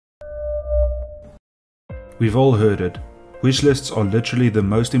We've all heard it. Wishlists are literally the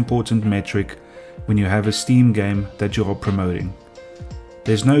most important metric when you have a Steam game that you are promoting.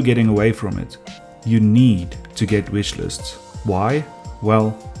 There's no getting away from it. You need to get wishlists. Why?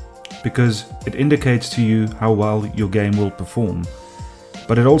 Well, because it indicates to you how well your game will perform.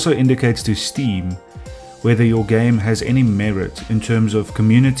 But it also indicates to Steam whether your game has any merit in terms of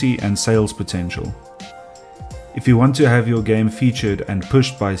community and sales potential. If you want to have your game featured and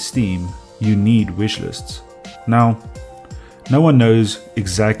pushed by Steam, you need wishlists. Now, no one knows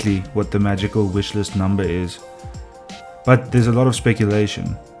exactly what the magical wishlist number is, but there's a lot of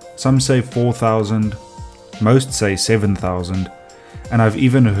speculation. Some say 4,000, most say 7,000, and I've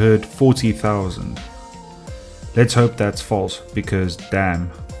even heard 40,000. Let's hope that's false, because damn.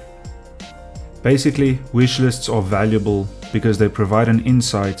 Basically, wishlists are valuable because they provide an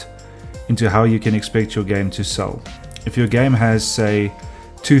insight into how you can expect your game to sell. If your game has, say,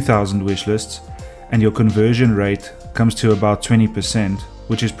 2,000 wishlists and your conversion rate comes to about 20%,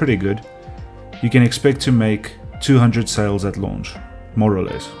 which is pretty good, you can expect to make 200 sales at launch, more or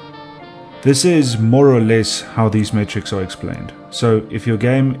less. This is more or less how these metrics are explained. So if your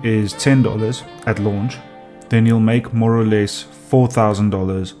game is $10 at launch, then you'll make more or less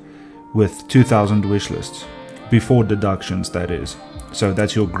 $4,000 with 2,000 wishlists, before deductions that is. So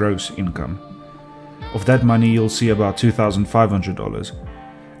that's your gross income. Of that money you'll see about $2,500.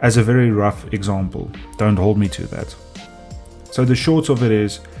 As a very rough example, don't hold me to that. So the short of it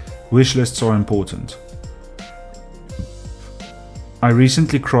is, wishlists are important. I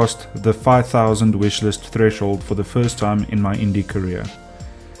recently crossed the 5,000 wishlist threshold for the first time in my indie career.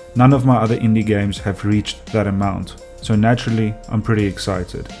 None of my other indie games have reached that amount, so naturally I'm pretty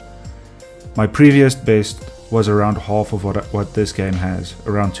excited. My previous best was around half of what this game has,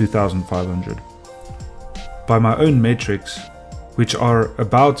 around 2,500. By my own metrics, which are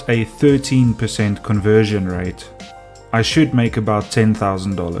about a 13% conversion rate, I should make about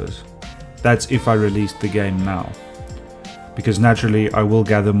 $10,000. That's if I released the game now, because naturally I will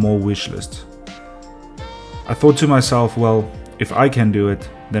gather more wishlists. I thought to myself, well, if I can do it,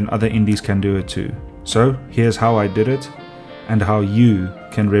 then other indies can do it too. So here's how I did it, and how you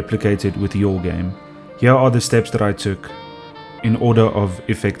can replicate it with your game. Here are the steps that I took in order of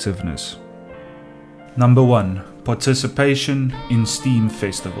effectiveness. Number 1. Participation in Steam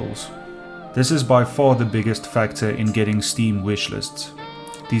festivals. This is by far the biggest factor in getting Steam wishlists.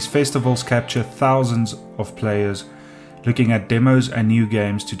 These festivals capture thousands of players looking at demos and new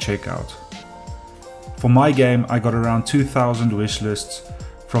games to check out. For my game, I got around 2,000 wishlists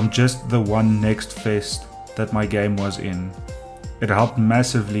from just the one Next Fest that my game was in. It helped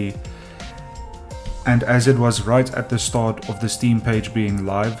massively, and as it was right at the start of the Steam page being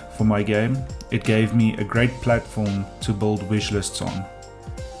live for my game, it gave me a great platform to build wishlists on.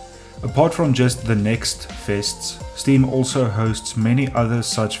 Apart from just the Next Fests, Steam also hosts many other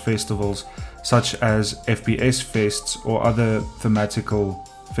such festivals, such as FPS fests or other thematical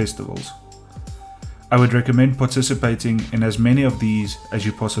festivals. I would recommend participating in as many of these as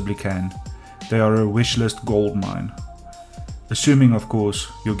you possibly can. They are a wishlist goldmine. Assuming, of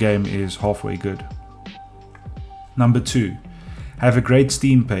course, your game is halfway good. Number 2. Have a great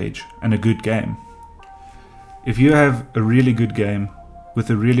Steam page and a good game. If you have a really good game with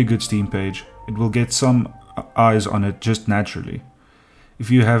a really good Steam page, it will get some eyes on it just naturally.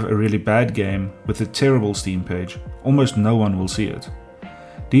 If you have a really bad game with a terrible Steam page, almost no one will see it.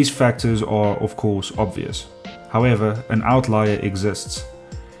 These factors are, of course, obvious. However, an outlier exists.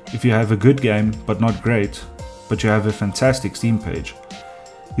 If you have a good game, but not great, but you have a fantastic Steam page,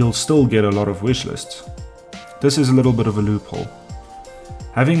 you'll still get a lot of wishlists. This is a little bit of a loophole.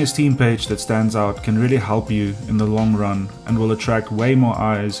 Having a Steam page that stands out can really help you in the long run and will attract way more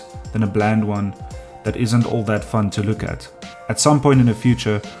eyes than a bland one that isn't all that fun to look at. At some point in the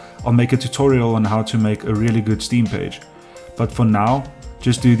future, I'll make a tutorial on how to make a really good Steam page, but for now,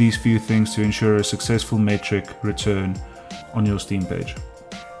 just do these few things to ensure a successful metric return on your Steam page.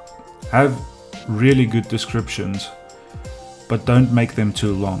 Have really good descriptions, but don't make them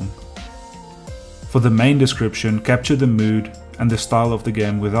too long. For the main description, capture the mood and the style of the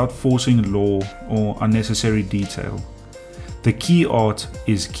game without forcing lore or unnecessary detail. The key art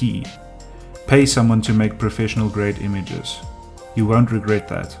is key. Pay someone to make professional grade images. You won't regret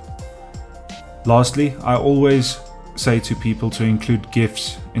that. Lastly, I always say to people to include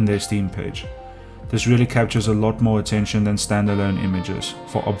GIFs in their Steam page. This really captures a lot more attention than standalone images,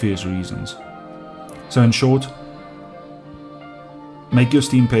 for obvious reasons. So in short, make your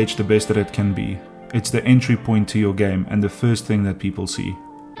Steam page the best that it can be. It's the entry point to your game and the first thing that people see.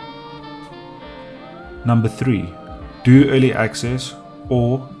 Number 3. Do early access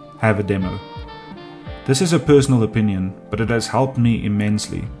or have a demo. This is a personal opinion, but it has helped me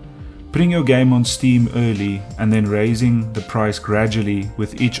immensely. Putting your game on Steam early and then raising the price gradually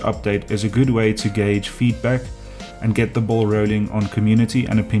with each update is a good way to gauge feedback and get the ball rolling on community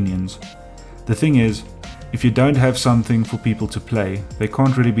and opinions. The thing is, if you don't have something for people to play, they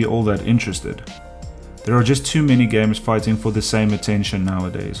can't really be all that interested. There are just too many games fighting for the same attention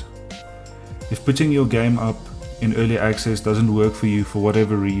nowadays. If putting your game up in early access doesn't work for you for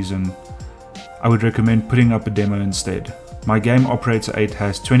whatever reason, I would recommend putting up a demo instead. My game Operator8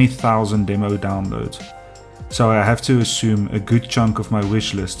 has 20,000 demo downloads, so I have to assume a good chunk of my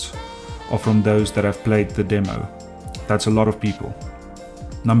wish lists are from those that have played the demo. That's a lot of people.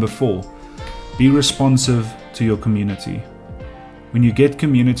 Number 4, be responsive to your community. When you get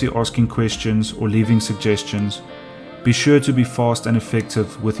community asking questions or leaving suggestions, be sure to be fast and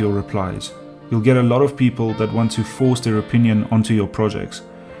effective with your replies. You'll get a lot of people that want to force their opinion onto your projects.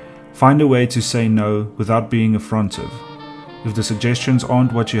 Find a way to say no without being affrontive, if the suggestions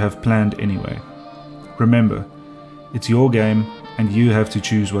aren't what you have planned anyway. Remember, it's your game and you have to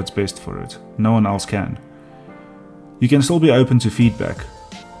choose what's best for it. No one else can. You can still be open to feedback,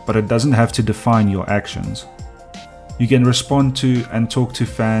 but it doesn't have to define your actions. You can respond to and talk to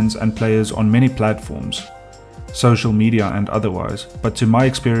fans and players on many platforms, social media and otherwise, but to my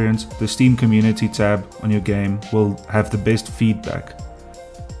experience, the Steam community tab on your game will have the best feedback.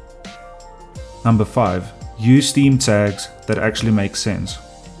 Number 5, use Steam tags that actually make sense.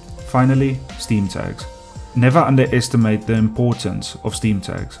 Finally, Steam tags. Never underestimate the importance of Steam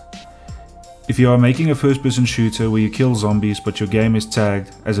tags. If you are making a first-person shooter where you kill zombies but your game is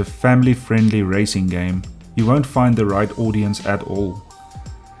tagged as a family-friendly racing game, you won't find the right audience at all.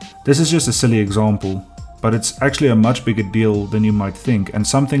 This is just a silly example, but it's actually a much bigger deal than you might think and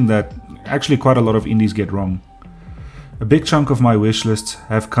something that actually quite a lot of indies get wrong. A big chunk of my wish lists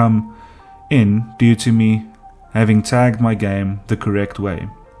have come in due to me having tagged my game the correct way.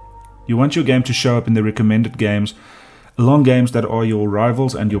 You want your game to show up in the recommended games along games that are your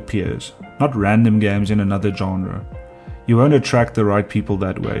rivals and your peers, not random games in another genre. You won't attract the right people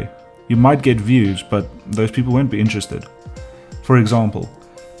that way. You might get views, but those people won't be interested. For example,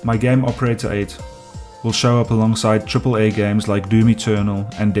 my game Operator8 will show up alongside AAA games like Doom Eternal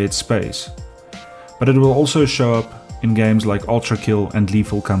and Dead Space, but it will also show up in games like Ultra Kill and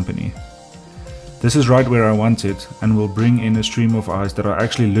Lethal Company. This is right where I want it and will bring in a stream of eyes that are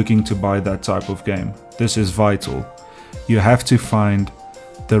actually looking to buy that type of game. This is vital. You have to find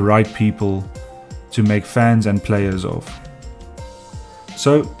the right people to make fans and players of.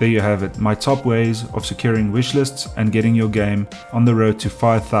 So there you have it, my top ways of securing wishlists and getting your game on the road to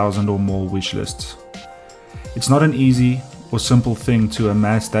 5,000 or more wishlists. It's not an easy or simple thing to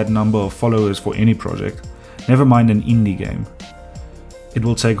amass that number of followers for any project, never mind an indie game. It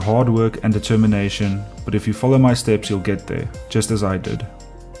will take hard work and determination, but if you follow my steps you'll get there, just as I did.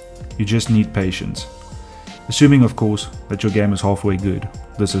 You just need patience. Assuming of course that your game is halfway good.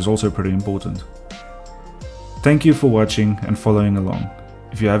 This is also pretty important. Thank you for watching and following along.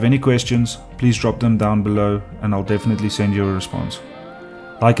 If you have any questions, please drop them down below and I'll definitely send you a response.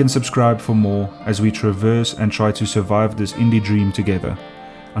 Like and subscribe for more as we traverse and try to survive this indie dream together.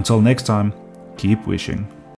 Until next time, keep wishing.